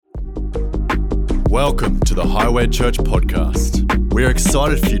Welcome to the Highway Church podcast. We are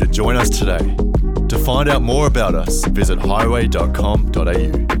excited for you to join us today. To find out more about us, visit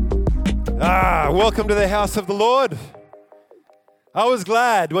highway.com.au. Welcome to the house of the Lord. I was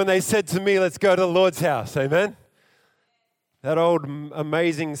glad when they said to me, let's go to the Lord's house. Amen. That old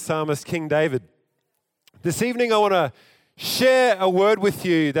amazing psalmist, King David. This evening, I want to share a word with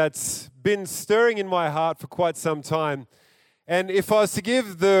you that's been stirring in my heart for quite some time. And if I was to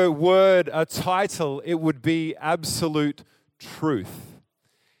give the word a title, it would be absolute truth.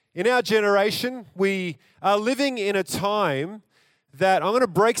 In our generation, we are living in a time that I'm going to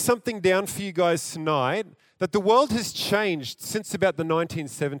break something down for you guys tonight, that the world has changed since about the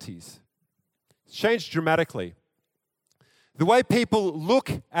 1970s. It's changed dramatically. The way people look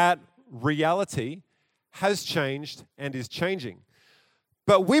at reality has changed and is changing.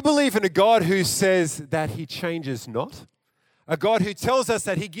 But we believe in a God who says that he changes not. A God who tells us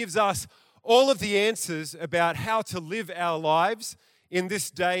that he gives us all of the answers about how to live our lives in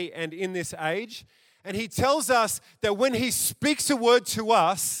this day and in this age. And he tells us that when he speaks a word to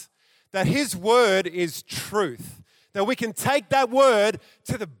us, that his word is truth. That we can take that word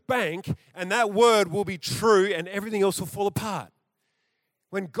to the bank and that word will be true and everything else will fall apart.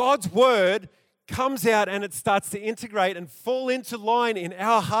 When God's word comes out and it starts to integrate and fall into line in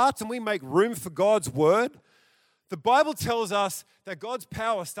our hearts and we make room for God's word, the Bible tells us that God's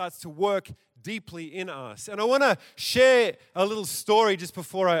power starts to work deeply in us. And I want to share a little story just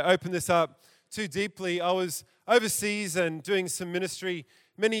before I open this up too deeply. I was overseas and doing some ministry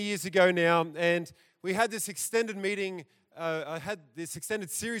many years ago now, and we had this extended meeting. I had this extended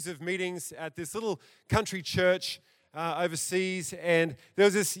series of meetings at this little country church overseas, and there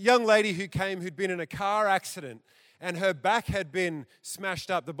was this young lady who came who'd been in a car accident, and her back had been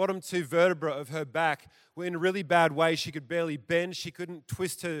smashed up. The bottom two vertebrae of her back were in a really bad way. She could barely bend. She couldn't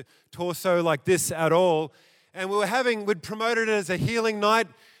twist her torso like this at all. And we'd promoted it as a healing night.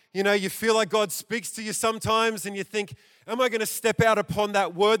 You know, you feel like God speaks to you sometimes and you think, am I going to step out upon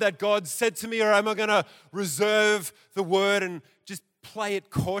that word that God said to me, or am I going to reserve the word and just play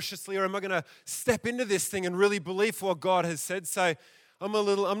it cautiously, or am I going to step into this thing and really believe what God has said? So I'm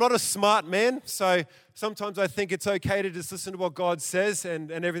not a smart man, so sometimes I think it's okay to just listen to what God says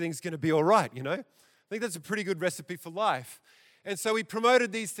and everything's going to be all right, you know? I think that's a pretty good recipe for life. And so we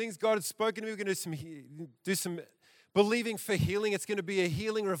promoted these things. God had spoken to me. We're going to do some believing for healing. It's going to be a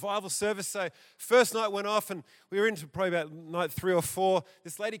healing revival service. So first night went off and we were into probably about night 3 or 4.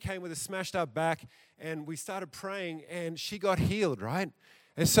 This lady came with a smashed up back and we started praying and she got healed, right?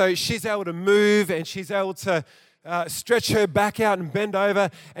 And so she's able to move and she's able to stretch her back out and bend over,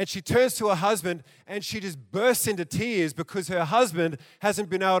 and she turns to her husband and she just bursts into tears because her husband hasn't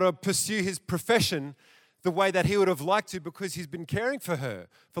been able to pursue his profession the way that he would have liked to because he's been caring for her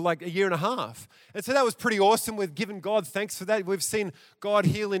for like a year and a half. And so that was pretty awesome. We've given God thanks for that. We've seen God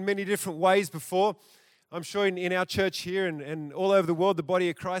heal in many different ways before. I'm sure in our church here and all over the world, the body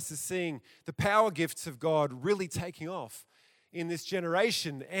of Christ is seeing the power gifts of God really taking off in this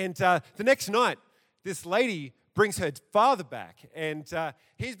generation. And the next night, this lady brings her father back, and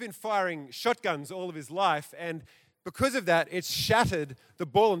he's been firing shotguns all of his life, and because of that, it's shattered the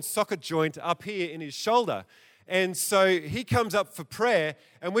ball and socket joint up here in his shoulder. And so he comes up for prayer,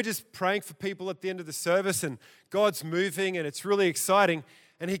 and we're just praying for people at the end of the service, and God's moving, and it's really exciting.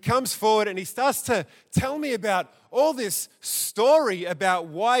 And he comes forward, and he starts to tell me about all this story about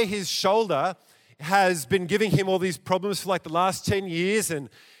why his shoulder has been giving him all these problems for like the last 10 years, and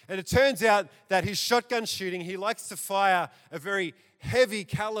it turns out that his shotgun shooting, he likes to fire a very heavy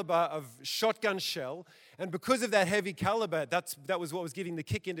caliber of shotgun shell. And because of that heavy caliber, that was what was giving the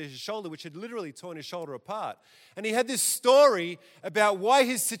kick into his shoulder, which had literally torn his shoulder apart. And he had this story about why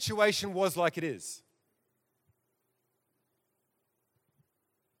his situation was like it is.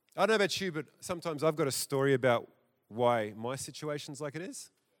 I don't know about you, but sometimes I've got a story about why my situation's like it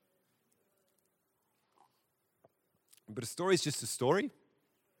is. But a story is just a story.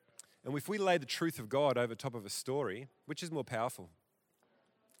 And if we lay the truth of God over top of a story, which is more powerful?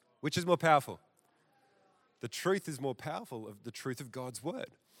 Which is more powerful? The truth is more powerful of the truth of God's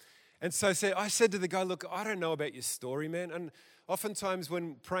word. And so I said to the guy, look, I don't know about your story, man. And oftentimes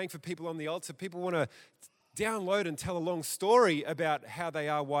when praying for people on the altar, people want to download and tell a long story about how they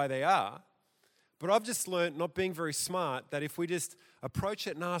are, why they are. But I've just learned, not being very smart, that if we just approach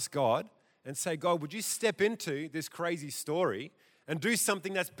it and ask God and say, God, would you step into this crazy story and do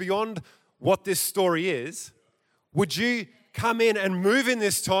something that's beyond what this story is? Would you come in and move in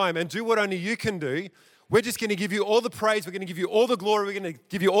this time and do what only you can do? We're just going to give you all the praise. We're going to give you all the glory. We're going to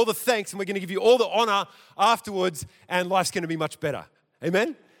give you all the thanks. And we're going to give you all the honor afterwards. And life's going to be much better.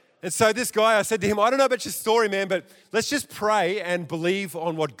 Amen? And so this guy, I said to him, I don't know about your story, man, but let's just pray and believe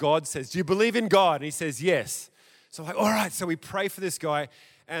on what God says. Do you believe in God? And he says, yes. So I'm like, all right. So we pray for this guy.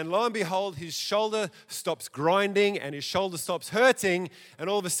 And lo and behold, his shoulder stops grinding and his shoulder stops hurting. And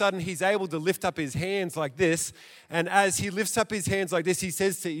all of a sudden, he's able to lift up his hands like this. And as he lifts up his hands like this, he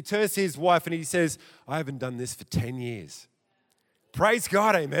turns to his wife and he says, I haven't done this for 10 years. Praise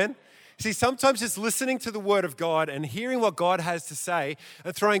God, amen. See, sometimes just listening to the word of God and hearing what God has to say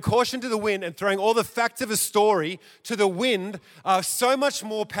and throwing caution to the wind and throwing all the facts of a story to the wind are so much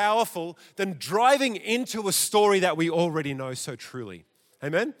more powerful than driving into a story that we already know so truly.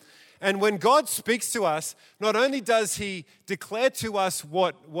 Amen? And when God speaks to us, not only does he declare to us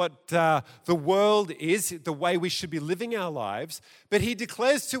what the world is, the way we should be living our lives, but he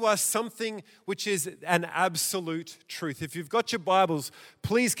declares to us something which is an absolute truth. If you've got your Bibles,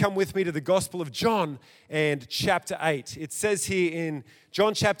 please come with me to the Gospel of John and chapter 8. It says here in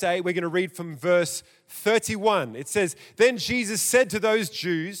John chapter 8, we're going to read from verse 31. It says, Then Jesus said to those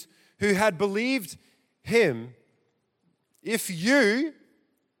Jews who had believed him,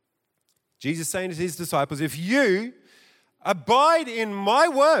 Jesus saying to his disciples, if you abide in my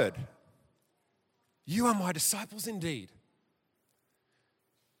word, you are my disciples indeed.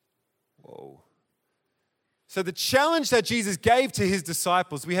 Whoa. So the challenge that Jesus gave to his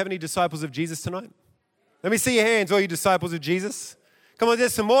disciples, do we have any disciples of Jesus tonight? Let me see your hands, all you disciples of Jesus. Come on,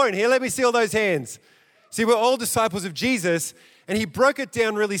 there's some more in here. Let me see all those hands. See, we're all disciples of Jesus, and he broke it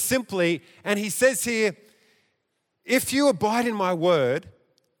down really simply, and he says here, if you abide in my word,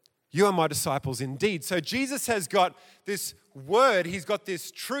 you are my disciples indeed. So Jesus has got this word, he's got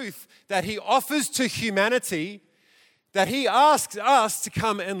this truth that he offers to humanity that he asks us to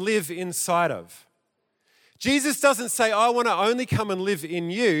come and live inside of. Jesus doesn't say, I want to only come and live in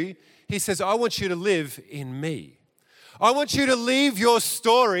you. He says, I want you to live in me. I want you to leave your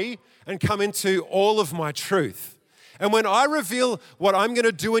story and come into all of my truth. And when I reveal what I'm going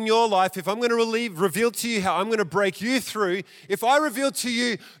to do in your life, if I'm going to reveal to you how I'm going to break you through, if I reveal to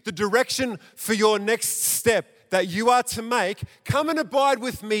you the direction for your next step that you are to make, come and abide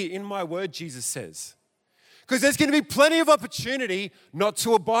with me in my word, Jesus says. Because there's going to be plenty of opportunity not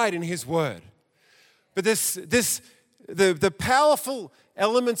to abide in his word. But the powerful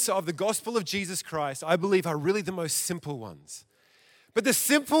elements of the gospel of Jesus Christ, I believe, are really the most simple ones. But the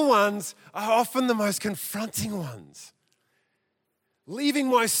simple ones are often the most confronting ones. Leaving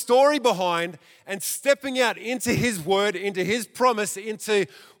my story behind and stepping out into his word, into his promise, into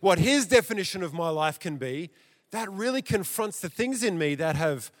what his definition of my life can be, that really confronts the things in me that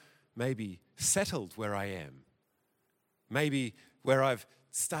have maybe settled where I am. Maybe where I've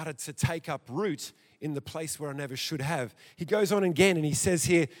started to take up root in the place where I never should have. He goes on again and he says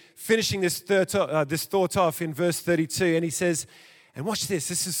here, finishing this thought off in verse 32, and he says, and watch this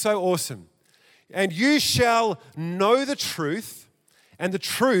is so awesome. And you shall know the truth, and the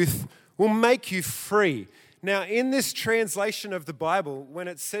truth will make you free. Now, in this translation of the Bible, when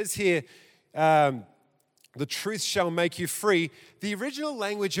it says here, the truth shall make you free, the original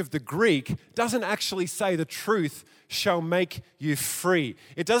language of the Greek doesn't actually say the truth shall make you free.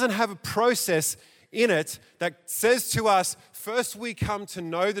 It doesn't have a process in it that says to us, first we come to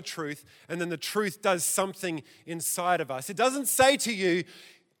know the truth, and then the truth does something inside of us. It doesn't say to you,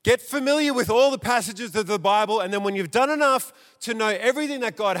 get familiar with all the passages of the Bible, and then when you've done enough to know everything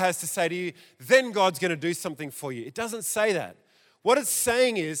that God has to say to you, then God's going to do something for you. It doesn't say that. What it's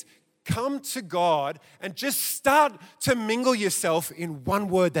saying is, come to God and just start to mingle yourself in one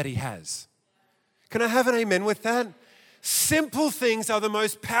word that he has. Can I have an amen with that? Simple things are the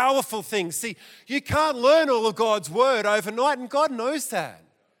most powerful things. See, you can't learn all of God's word overnight, and God knows that.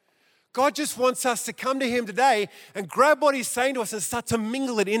 God just wants us to come to him today and grab what he's saying to us and start to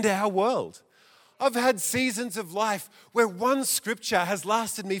mingle it into our world. I've had seasons of life where one scripture has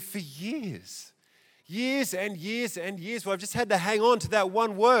lasted me for years. Years and years and years where I've just had to hang on to that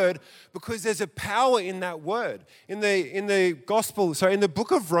one word because there's a power in that word. In the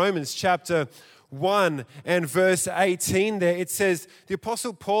book of Romans chapter 1 and verse 18 there, it says, the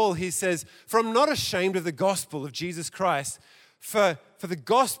Apostle Paul, he says, for I'm not ashamed of the gospel of Jesus Christ, for the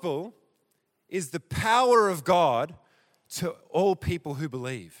gospel is the power of God to all people who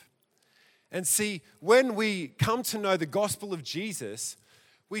believe. And see, when we come to know the gospel of Jesus,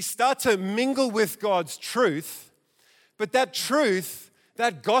 we start to mingle with God's truth, but that truth,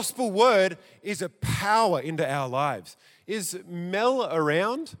 that gospel word is a power into our lives. Is Mel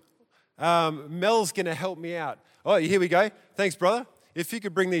around? Mel's going to help me out. Oh, here we go. Thanks, brother. If you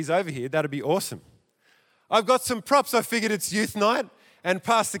could bring these over here, that'd be awesome. I've got some props. I figured it's youth night, and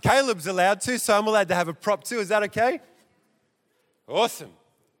Pastor Caleb's allowed to, so I'm allowed to have a prop too. Is that okay? Awesome.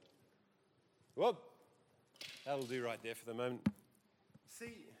 Whoop. That'll do right there for the moment.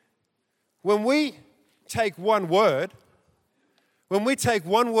 See, when we take one word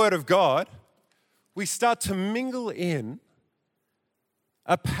of God, we start to mingle in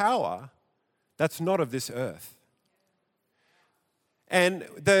a power that's not of this earth. And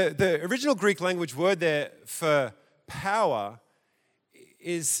the original Greek language word there for power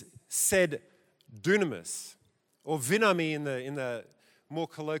is said dunamis, or vinami in the more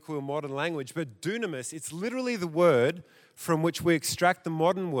colloquial modern language. But dunamis, it's literally the word from which we extract the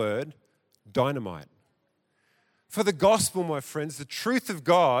modern word dynamite. For the gospel, my friends, the truth of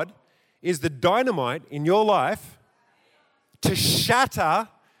God is the dynamite in your life to shatter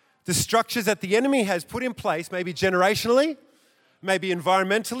the structures that the enemy has put in place, maybe generationally, maybe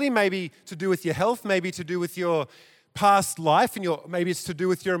environmentally, maybe to do with your health, maybe to do with your past life, and maybe it's to do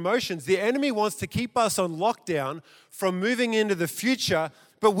with your emotions. The enemy wants to keep us on lockdown from moving into the future,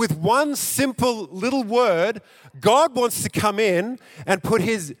 but with one simple little word, God wants to come in and put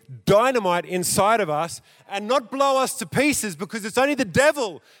his dynamite inside of us and not blow us to pieces, because it's only the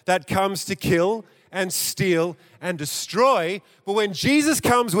devil that comes to kill and steal and destroy. But when Jesus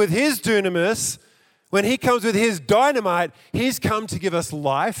comes with his dunamis, when he comes with his dynamite, he's come to give us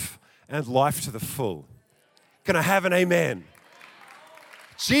life and life to the full. Can I have an amen?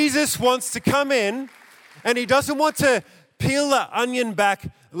 Jesus wants to come in, and he doesn't want to peel the onion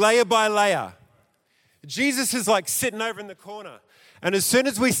back layer by layer. Jesus is like sitting over in the corner, and as soon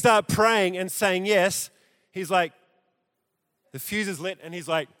as we start praying and saying yes, he's like, the fuse is lit, and he's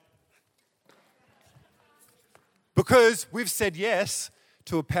like, because we've said yes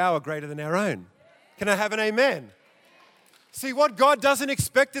to a power greater than our own. Can I have an amen? See, what God doesn't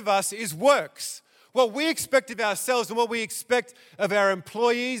expect of us is works. What we expect of ourselves and what we expect of our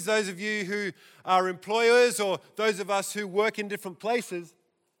employees, those of you who are employers or those of us who work in different places,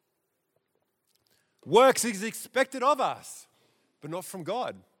 works is expected of us, but not from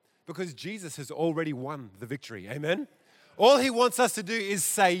God, because Jesus has already won the victory. Amen? All he wants us to do is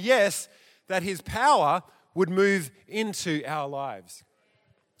say yes, that his power would move into our lives.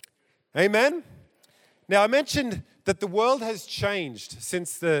 Amen? Now, I mentioned that the world has changed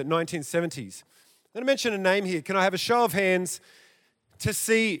since the 1970s. I'm going to mention a name here. Can I have a show of hands to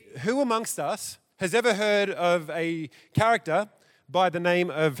see who amongst us has ever heard of a character by the name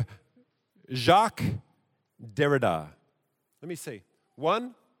of Jacques Derrida? Let me see.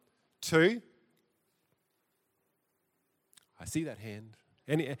 1, 2. I see that hand.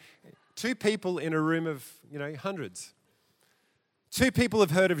 Two people in a room of, hundreds. 2 people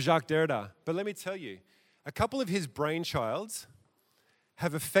have heard of Jacques Derrida. But let me tell you, a couple of his brainchilds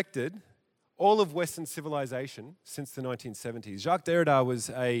have affected all of Western civilization since the 1970s. Jacques Derrida was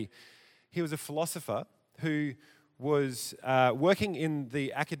a philosopher who was working in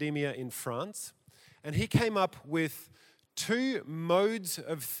the academia in France, and he came up with 2 modes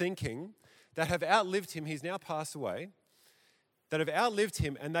of thinking that have outlived him. He's now passed away. That have outlived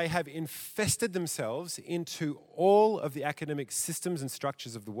him, and they have infested themselves into all of the academic systems and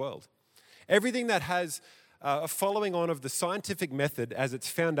structures of the world. Everything that has a following on of the scientific method as its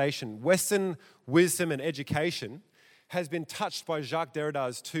foundation, Western wisdom and education, has been touched by Jacques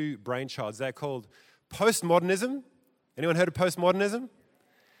Derrida's 2 brainchilds. They're called postmodernism. Anyone heard of postmodernism?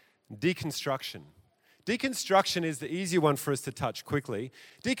 Deconstruction. Deconstruction is the easier one for us to touch quickly.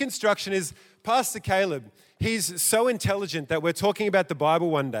 Deconstruction is Pastor Caleb. He's so intelligent that we're talking about the Bible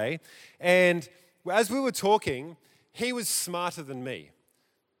one day, and as we were talking, he was smarter than me,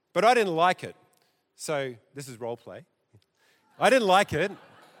 but I didn't like it. So this is role play. I didn't like it.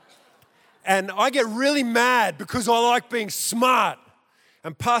 And I get really mad because I like being smart.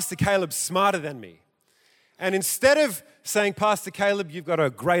 And Pastor Caleb's smarter than me. And instead of saying, Pastor Caleb, you've got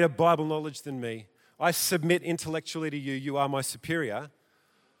a greater Bible knowledge than me, I submit intellectually to you, you are my superior,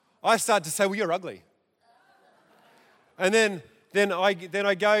 I start to say, well, you're ugly. And then I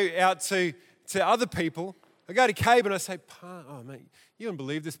go out to other people. I go to Cabe and I say, oh, mate, you don't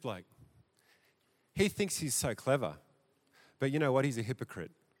believe this bloke. He thinks he's so clever, but you know what? He's a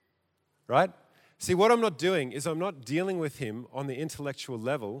hypocrite, right? See, what I'm not doing is I'm not dealing with him on the intellectual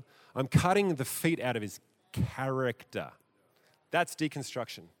level. I'm cutting the feet out of his character. That's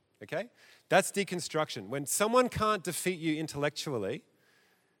deconstruction, okay? That's deconstruction. When someone can't defeat you intellectually,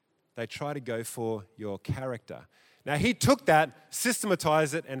 they try to go for your character. Now, he took that,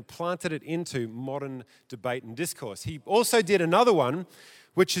 systematized it, and planted it into modern debate and discourse. He also did another one,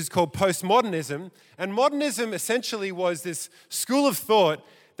 which is called postmodernism. And modernism essentially was this school of thought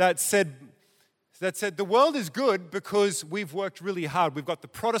that said that said the world is good because we've worked really hard. We've got the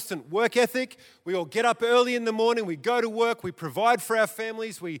Protestant work ethic. We all get up early in the morning. We go to work. We provide for our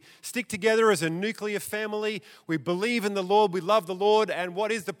families. We stick together as a nuclear family. We believe in the Lord. We love the Lord. And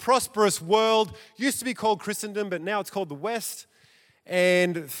what is the prosperous world used to be called Christendom, but now it's called the West.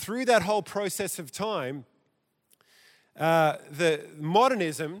 And through that whole process of time, the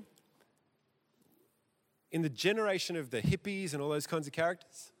modernism in the generation of the hippies and all those kinds of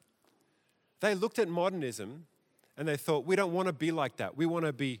characters, they looked at modernism and they thought, we don't want to be like that. We want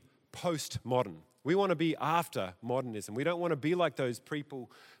to be postmodern. We want to be after modernism. We don't want to be like those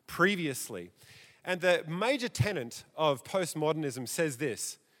people previously. And the major tenet of postmodernism says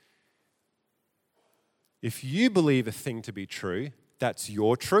this: if you believe a thing to be true, that's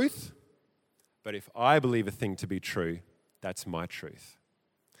your truth. But if I believe a thing to be true, that's my truth.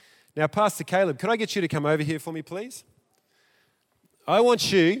 Now, Pastor Caleb, could I get you to come over here for me, please? I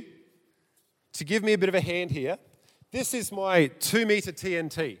want you to give me a bit of a hand here. This is my 2-meter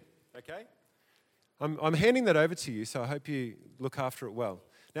TNT, okay? I'm handing that over to you, so I hope you look after it well.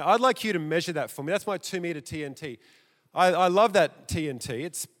 Now, I'd like you to measure that for me. That's my 2-meter TNT. I love that TNT.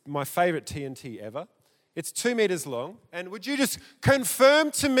 It's my favorite TNT ever. It's 2 meters long. And would you just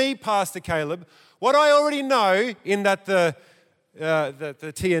confirm to me, Pastor Caleb, what I already know in that the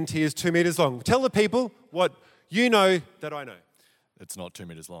TNT is 2 meters long? Tell the people what you know that I know. It's not 2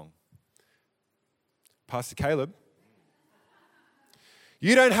 meters long. Pastor Caleb,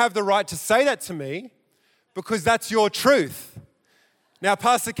 you don't have the right to say that to me because that's your truth. Now,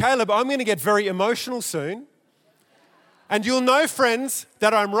 Pastor Caleb, I'm going to get very emotional soon. And you'll know, friends,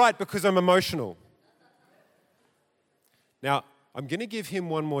 that I'm right because I'm emotional. Now, I'm going to give him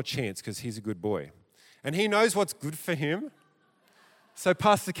one more chance because he's a good boy. And he knows what's good for him. So,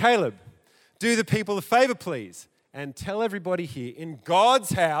 Pastor Caleb, do the people a favor, please, and tell everybody here in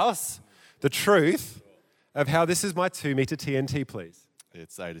God's house the truth of how this is my 2-meter TNT, please.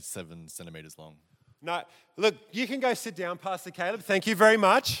 It's 87 centimeters long. No, look, you can go sit down, Pastor Caleb. Thank you very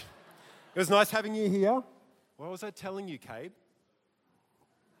much. It was nice having you here. What was I telling you, Cabe?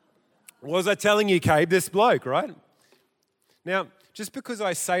 What was I telling you, Cabe? This bloke, right? Now, just because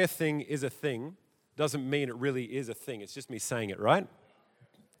I say a thing is a thing doesn't mean it really is a thing. It's just me saying it, right?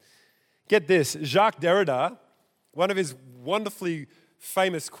 Get this. Jacques Derrida, one of his wonderfully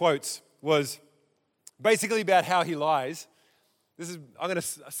famous quotes was basically about how he lies. I'm going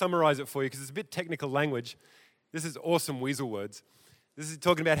to summarize it for you because it's a bit technical language. This is awesome weasel words. This is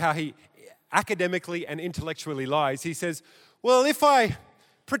talking about how he academically and intellectually lies. He says, well, if I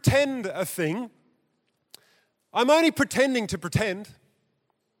pretend a thing, I'm only pretending to pretend.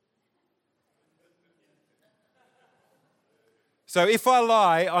 So if I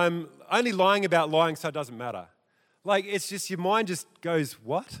lie, I'm only lying about lying, so it doesn't matter. Like, it's just, your mind just goes,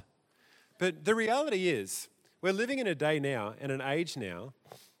 what? But the reality is, we're living in a day now and an age now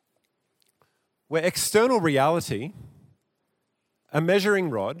where external reality, a measuring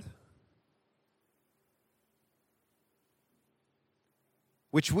rod,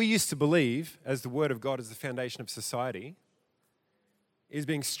 which we used to believe as the Word of God is the foundation of society, is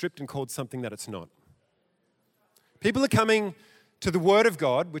being stripped and called something that it's not. People are coming to the Word of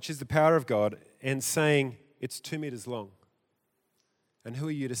God, which is the power of God, and saying it's 2 meters long. And who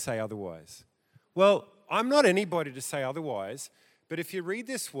are you to say otherwise? Well, I'm not anybody to say otherwise, but if you read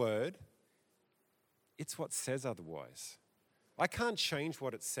this word, it's what says otherwise. I can't change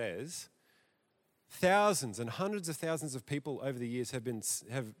what it says. Thousands and hundreds of thousands of people over the years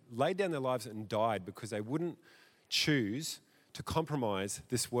have laid down their lives and died because they wouldn't choose to compromise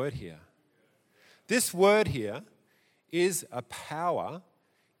this word here. This word here is a power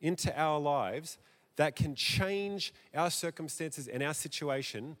into our lives that can change our circumstances and our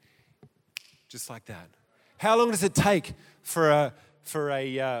situation just like that. How long does it take for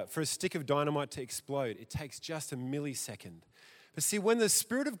a stick of dynamite to explode? It takes just a millisecond. But see, when the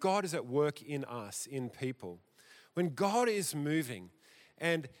Spirit of God is at work in us, in people, when God is moving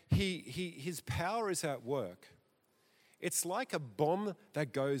and His power is at work, it's like a bomb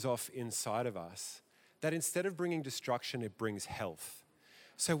that goes off inside of us that instead of bringing destruction, it brings health.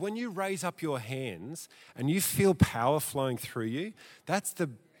 So when you raise up your hands and you feel power flowing through you, that's the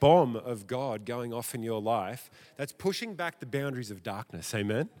bomb of God going off in your life that's pushing back the boundaries of darkness.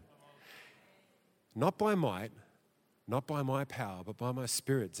 Amen? Not by might, not by my power, but by my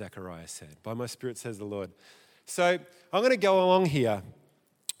Spirit, Zechariah said. By my Spirit, says the Lord. So I'm going to go along here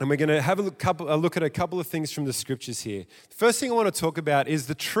and we're going to have a look at a couple of things from the scriptures here. The first thing I want to talk about is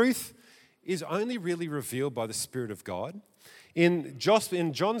the truth is only really revealed by the Spirit of God. In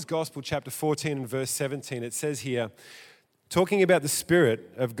John's Gospel, chapter 14 and verse 17, it says here, talking about the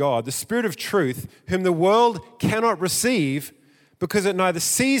Spirit of God, the Spirit of truth, whom the world cannot receive because it neither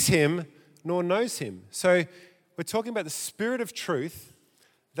sees him nor knows him. So we're talking about the Spirit of truth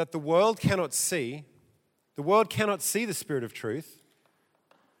that the world cannot see. The world cannot see the Spirit of truth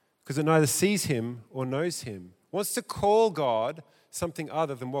because it neither sees him or knows him. Wants to call God something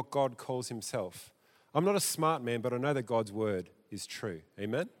other than what God calls himself. I'm not a smart man, but I know that God's word is true.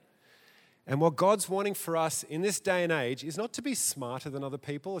 Amen? And what God's wanting for us in this day and age is not to be smarter than other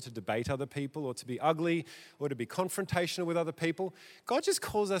people or to debate other people or to be ugly or to be confrontational with other people. God just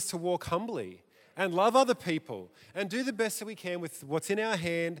calls us to walk humbly and love other people and do the best that we can with what's in our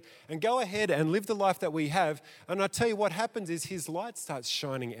hand and go ahead and live the life that we have. And I tell you what happens is his light starts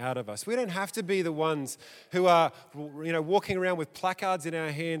shining out of us. We don't have to be the ones who are, walking around with placards in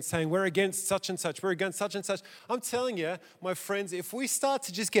our hands saying we're against such and such, we're against such and such. I'm telling you, my friends, if we start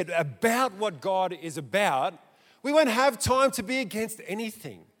to just get about what God is about, we won't have time to be against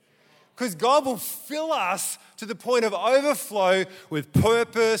anything. Because God will fill us to the point of overflow with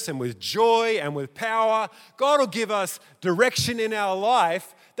purpose and with joy and with power. God will give us direction in our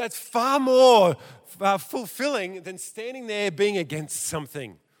life that's far more fulfilling than standing there being against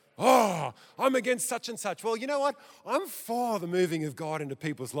something. Oh, I'm against such and such. Well, you know what? I'm for the moving of God into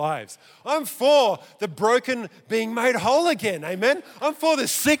people's lives. I'm for the broken being made whole again. Amen? I'm for the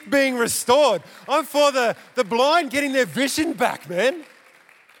sick being restored. I'm for the blind getting their vision back, man.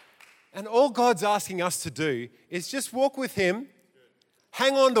 And all God's asking us to do is just walk with him,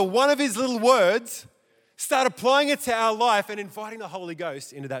 hang on to one of his little words, start applying it to our life and inviting the Holy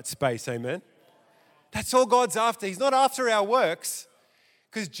Ghost into that space, amen? That's all God's after. He's not after our works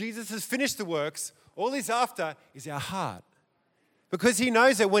because Jesus has finished the works. All he's after is our heart. Because he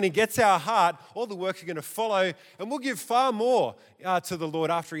knows that when he gets our heart, all the works are going to follow and we'll give far more to the Lord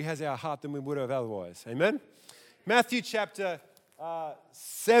after he has our heart than we would have otherwise, amen? Matthew chapter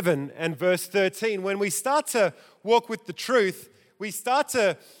 7 and verse 13, when we start to walk with the truth, we start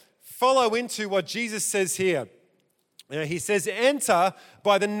to follow into what Jesus says here. He says, enter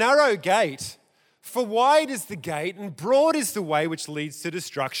by the narrow gate, for wide is the gate and broad is the way which leads to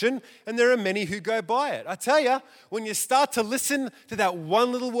destruction, and there are many who go by it. I tell you, when you start to listen to that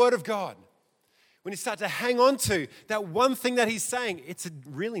one little word of God, when you start to hang on to that one thing that he's saying, it's a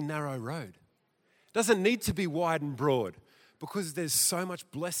really narrow road. It doesn't need to be wide and broad, because there's so much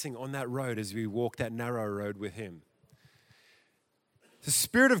blessing on that road as we walk that narrow road with him. The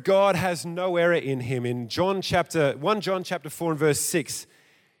Spirit of God has no error in him. In 1 John chapter 4 and verse 6,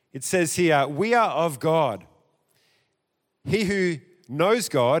 it says here, we are of God. He who knows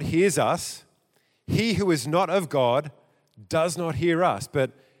God hears us. He who is not of God does not hear us.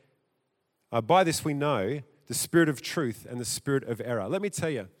 But by this we know the spirit of truth and the spirit of error. Let me tell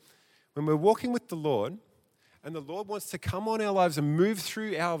you, when we're walking with the Lord, and the Lord wants to come on our lives and move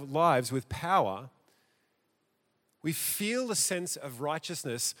through our lives with power, we feel a sense of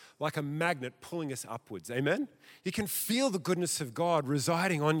righteousness like a magnet pulling us upwards. Amen? You can feel the goodness of God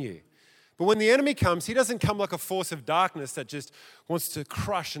residing on you. But when the enemy comes, he doesn't come like a force of darkness that just wants to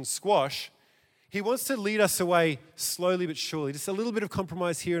crush and squash. He wants to lead us away slowly but surely. Just a little bit of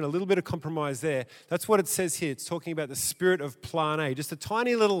compromise here and a little bit of compromise there. That's what it says here. It's talking about the spirit of plan A, just a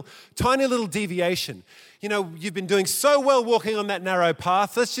tiny little deviation. You know, you've been doing so well walking on that narrow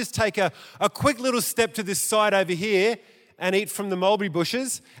path. Let's just take a quick little step to this side over here and eat from the mulberry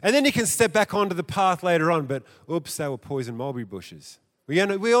bushes. And then you can step back onto the path later on. But oops, they were poison mulberry bushes. We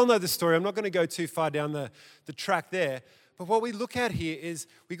all know the story. I'm not going to go too far down the track there. But what we look at here is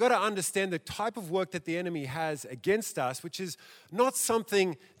we've got to understand the type of work that the enemy has against us, which is not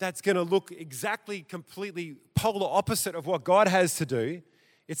something that's going to look exactly, completely polar opposite of what God has to do.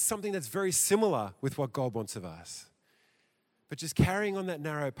 It's something that's very similar with what God wants of us. But just carrying on that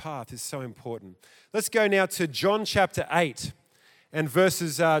narrow path is so important. Let's go now to John chapter 8 and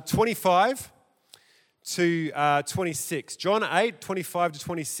verses 25 to 26. John 8, 25 to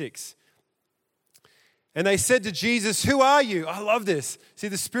 26. And they said to Jesus, who are you? I love this. See,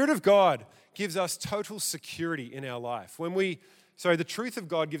 the Spirit of God gives us total security in our life. The truth of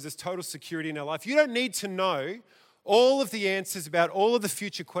God gives us total security in our life. You don't need to know all of the answers about all of the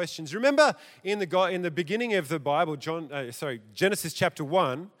future questions. Remember in the beginning of the Bible, Genesis chapter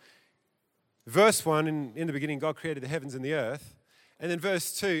 1, verse 1, in the beginning God created the heavens and the earth. And then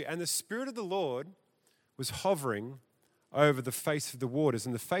verse 2, and the Spirit of the Lord was hovering over the face of the waters,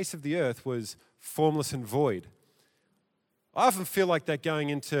 and the face of the earth was formless and void. I often feel like that going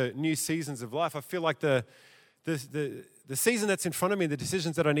into new seasons of life. I feel like the season that's in front of me, the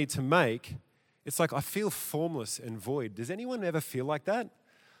decisions that I need to make, it's like I feel formless and void. Does anyone ever feel like that?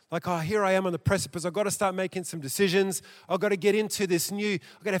 Like, oh, here I am on the precipice. I've got to start making some decisions. I've got to get into this new,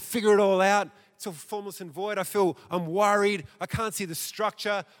 I've got to figure it all out. It's all formless and void. I'm worried. I can't see the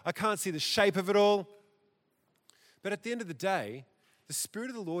structure. I can't see the shape of it all. But at the end of the day, the Spirit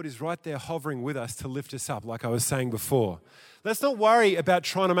of the Lord is right there hovering with us to lift us up, like I was saying before. Let's not worry about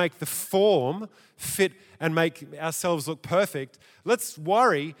trying to make the form fit and make ourselves look perfect. Let's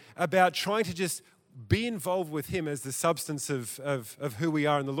worry about trying to just be involved with Him as the substance of who we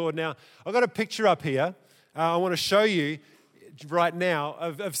are in the Lord. Now, I've got a picture up here. I want to show you right now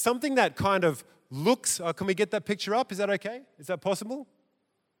of something that kind of looks, can we get that picture up? Is that okay? Is that possible?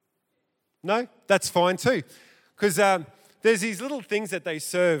 No? That's fine too. Because there's these little things that they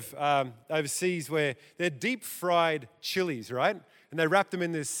serve overseas where they're deep fried chilies, right? And they wrap them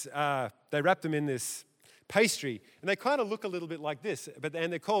in this pastry, and they kind of look a little bit like this,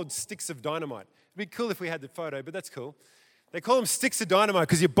 and they're called sticks of dynamite. It'd be cool if we had the photo, but that's cool. They call them sticks of dynamite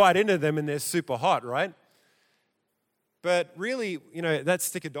because you bite into them and they're super hot, right? But really, that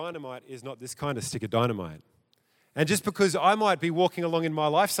stick of dynamite is not this kind of stick of dynamite. And just because I might be walking along in my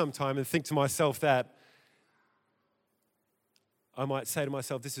life sometime and think to myself that, I might say to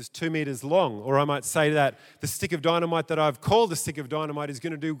myself, this is 2 meters long, or I might say that the stick of dynamite that I've called the stick of dynamite is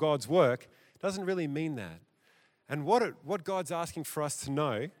going to do God's work. It doesn't really mean that. And what God's asking for us to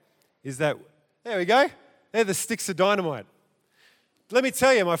know is that, there we go, they're the sticks of dynamite. Let me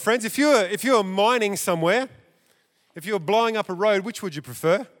tell you, my friends, if you were mining somewhere, if you were blowing up a road, which would you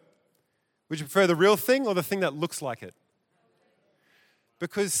prefer? Would you prefer the real thing or the thing that looks like it?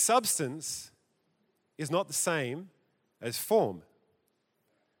 Because substance is not the same as form.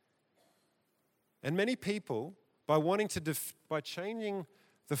 And many people, by changing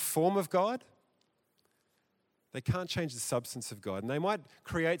the form of God, they can't change the substance of God. And they might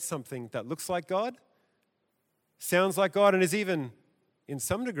create something that looks like God, sounds like God, and is even, in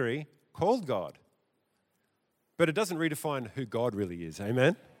some degree, called God. But it doesn't redefine who God really is.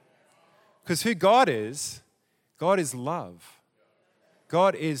 Amen? Because who God is love.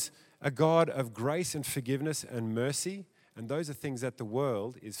 God is a God of grace and forgiveness and mercy. And those are things that the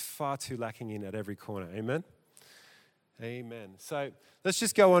world is far too lacking in at every corner. Amen? Amen. So let's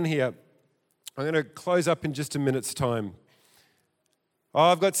just go on here. I'm going to close up in just a minute's time.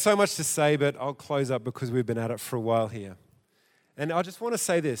 I've got so much to say, but I'll close up because we've been at it for a while here. And I just want to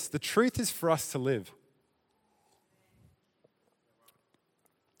say this. The truth is for us to live.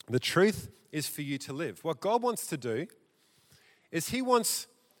 The truth is for you to live. What God wants to do is He wants,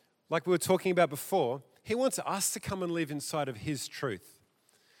 like we were talking about before, He wants us to come and live inside of His truth.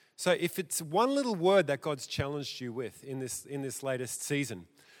 So if it's one little word that God's challenged you with in this latest season,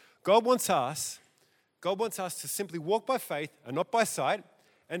 God wants us to simply walk by faith and not by sight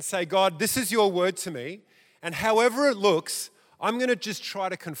and say, God, this is your word to me, and however it looks, I'm going to just try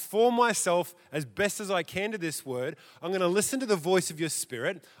to conform myself as best as I can to this word. I'm going to listen to the voice of your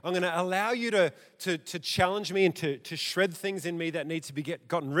Spirit. I'm going to allow you to challenge me and to shred things in me that need to be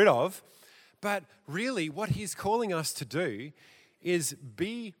gotten rid of. But really, what He's calling us to do is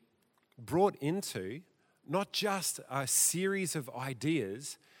be brought into not just a series of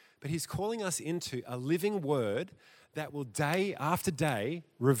ideas, but He's calling us into a living word that will day after day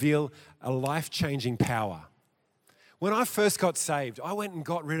reveal a life-changing power. When I first got saved, I went and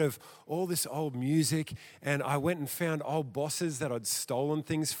got rid of all this old music, and I went and found old bosses that I'd stolen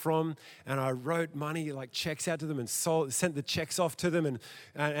things from, and I wrote money, like checks out to them, and sent the checks off to them,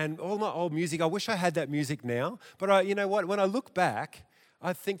 and all my old music. I wish I had that music now, but you know what? When I look back,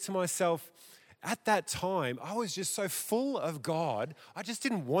 I think to myself, at that time, I was just so full of God, I just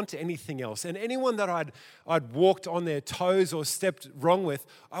didn't want anything else. And anyone that I'd walked on their toes or stepped wrong with,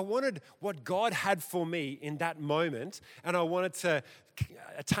 I wanted what God had for me in that moment, and I wanted to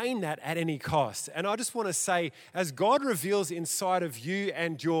attain that at any cost. And I just want to say, as God reveals inside of you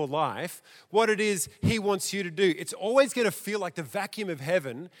and your life what it is He wants you to do, it's always going to feel like the vacuum of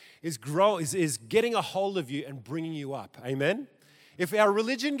heaven is getting a hold of you and bringing you up. Amen? If our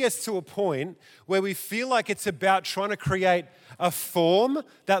religion gets to a point where we feel like it's about trying to create a form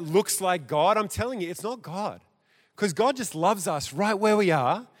that looks like God, I'm telling you, it's not God. Because God just loves us right where we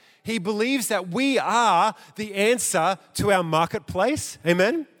are. He believes that we are the answer to our marketplace.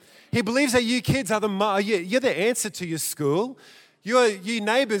 Amen? He believes that you kids are you're the answer to your school. You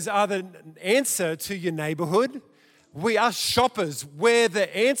neighbors are the answer to your neighborhood. We are shoppers. We're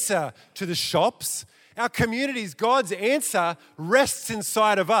the answer to the shops. Our communities, God's answer rests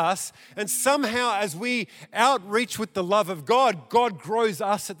inside of us. And somehow as we outreach with the love of God, God grows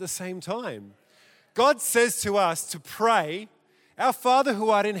us at the same time. God says to us to pray, "Our Father who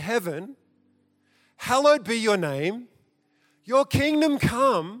art in heaven, hallowed be your name. your kingdom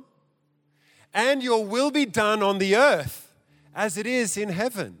come and your will be done on the earth as it is in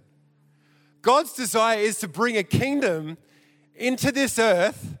heaven. God's desire is to bring a kingdom into this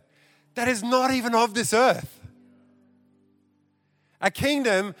earth that is not even of this earth. A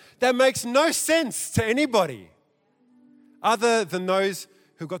kingdom that makes no sense to anybody other than those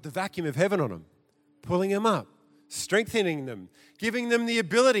who've got the vacuum of heaven on them, pulling them up, strengthening them, giving them the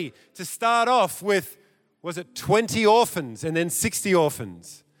ability to start off with, 20 orphans and then 60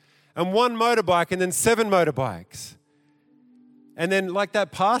 orphans, and 1 motorbike and then 7 motorbikes. And then like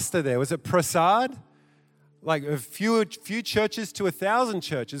that pastor there, was it Prasad? Like a few churches to 1,000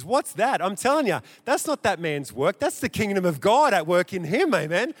 churches. What's that? I'm telling you, that's not that man's work. That's the kingdom of God at work in him,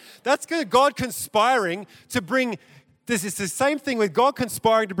 amen? That's God conspiring to bring, this is the same thing with God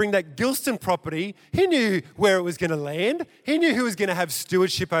conspiring to bring that Gilston property. He knew where it was going to land. He knew who was going to have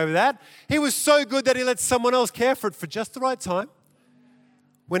stewardship over that. He was so good that he let someone else care for it for just the right time.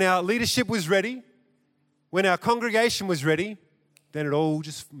 When our leadership was ready, when our congregation was ready, then it all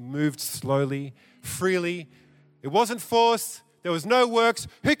just moved slowly, freely. It wasn't forced. There was no works.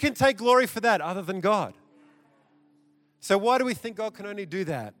 Who can take glory for that other than God? So why do we think God can only do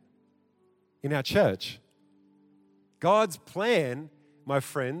that in our church? God's plan, my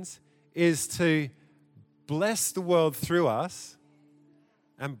friends, is to bless the world through us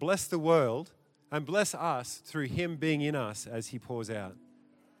and bless the world and bless us through Him being in us as He pours out.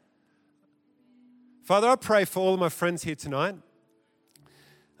 Father, I pray for all of my friends here tonight.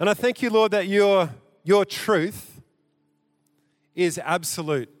 And I thank you, Lord, that your truth is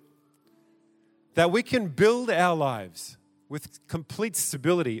absolute. That we can build our lives with complete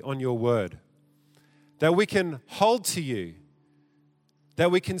stability on your word. That we can hold to you.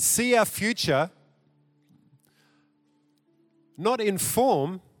 That we can see our future not in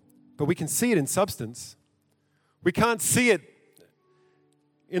form, but we can see it in substance. We can't see it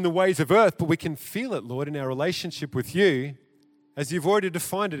in the ways of earth, but we can feel it, Lord, in our relationship with you, as you've already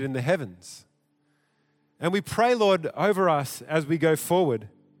defined it in the heavens. And we pray, Lord, over us as we go forward.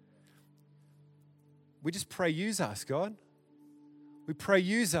 We just pray, use us, God. We pray,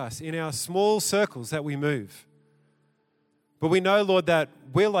 use us in our small circles that we move. But we know, Lord, that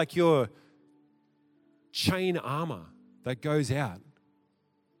we're like your chain armor that goes out.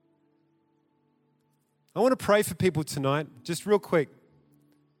 I want to pray for people tonight, just real quick.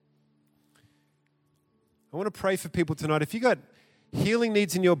 I want to pray for people tonight. If you got healing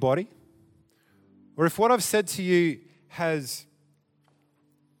needs in your body, or if what I've said to you has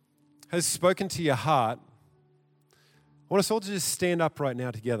spoken to your heart, I want us all to just stand up right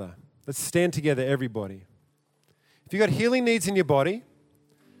now together. Let's stand together, everybody. If you've got healing needs in your body,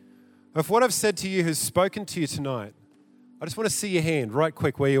 or if what I've said to you has spoken to you tonight, I just want to see your hand right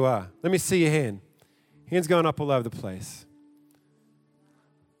quick where you are. Let me see your hand. Hands going up all over the place.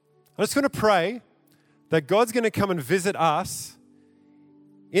 I just want to pray that God's going to come and visit us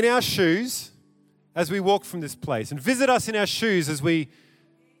in our shoes as we walk from this place, and visit us in our shoes as we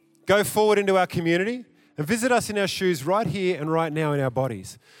go forward into our community, and visit us in our shoes right here and right now in our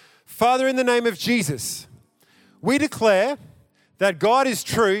bodies. Father, in the name of Jesus, we declare that God is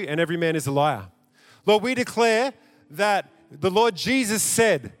true and every man is a liar. Lord, we declare that the Lord Jesus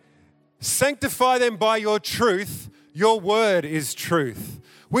said, sanctify them by your truth, your word is truth.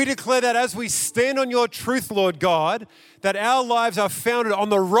 We declare that as we stand on your truth, Lord God, that our lives are founded on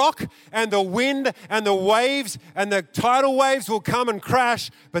the rock, and the wind and the waves and the tidal waves will come and crash,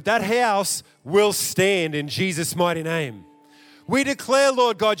 but that house will stand in Jesus' mighty name. We declare,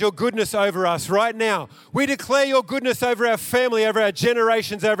 Lord God, your goodness over us right now. We declare your goodness over our family, over our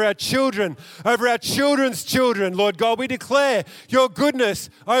generations, over our children, over our children's children, Lord God. We declare your goodness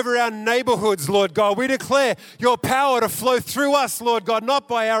over our neighborhoods, Lord God. We declare your power to flow through us, Lord God, not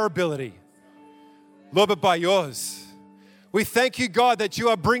by our ability, Lord, but by yours. We thank you, God, that you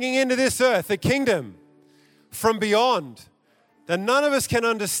are bringing into this earth a kingdom from beyond that none of us can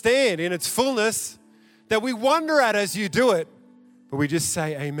understand in its fullness, that we wonder at as you do it. But we just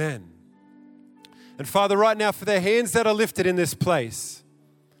say amen. And Father, right now, for the hands that are lifted in this place,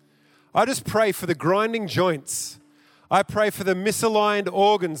 I just pray for the grinding joints. I pray for the misaligned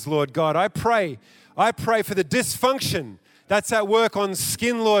organs, Lord God. I pray for the dysfunction that's at work on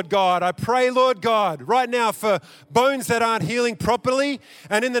skin, Lord God. I pray, Lord God, right now for bones that aren't healing properly.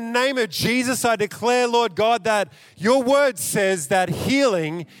 And in the name of Jesus, I declare, Lord God, that your word says that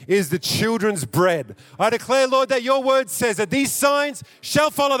healing is the children's bread. I declare, Lord, that your word says that these signs shall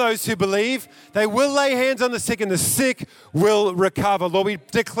follow those who believe. They will lay hands on the sick and the sick will recover. Lord, we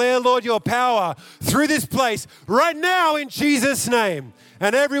declare, Lord, your power through this place right now in Jesus' name.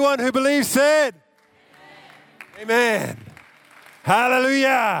 And everyone who believes said, amen.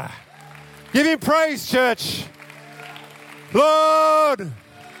 Hallelujah. Give him praise, church. Lord,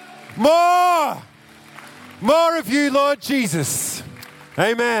 more of you, Lord Jesus.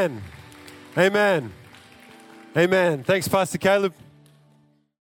 Amen. Amen. Amen. Thanks, Pastor Caleb.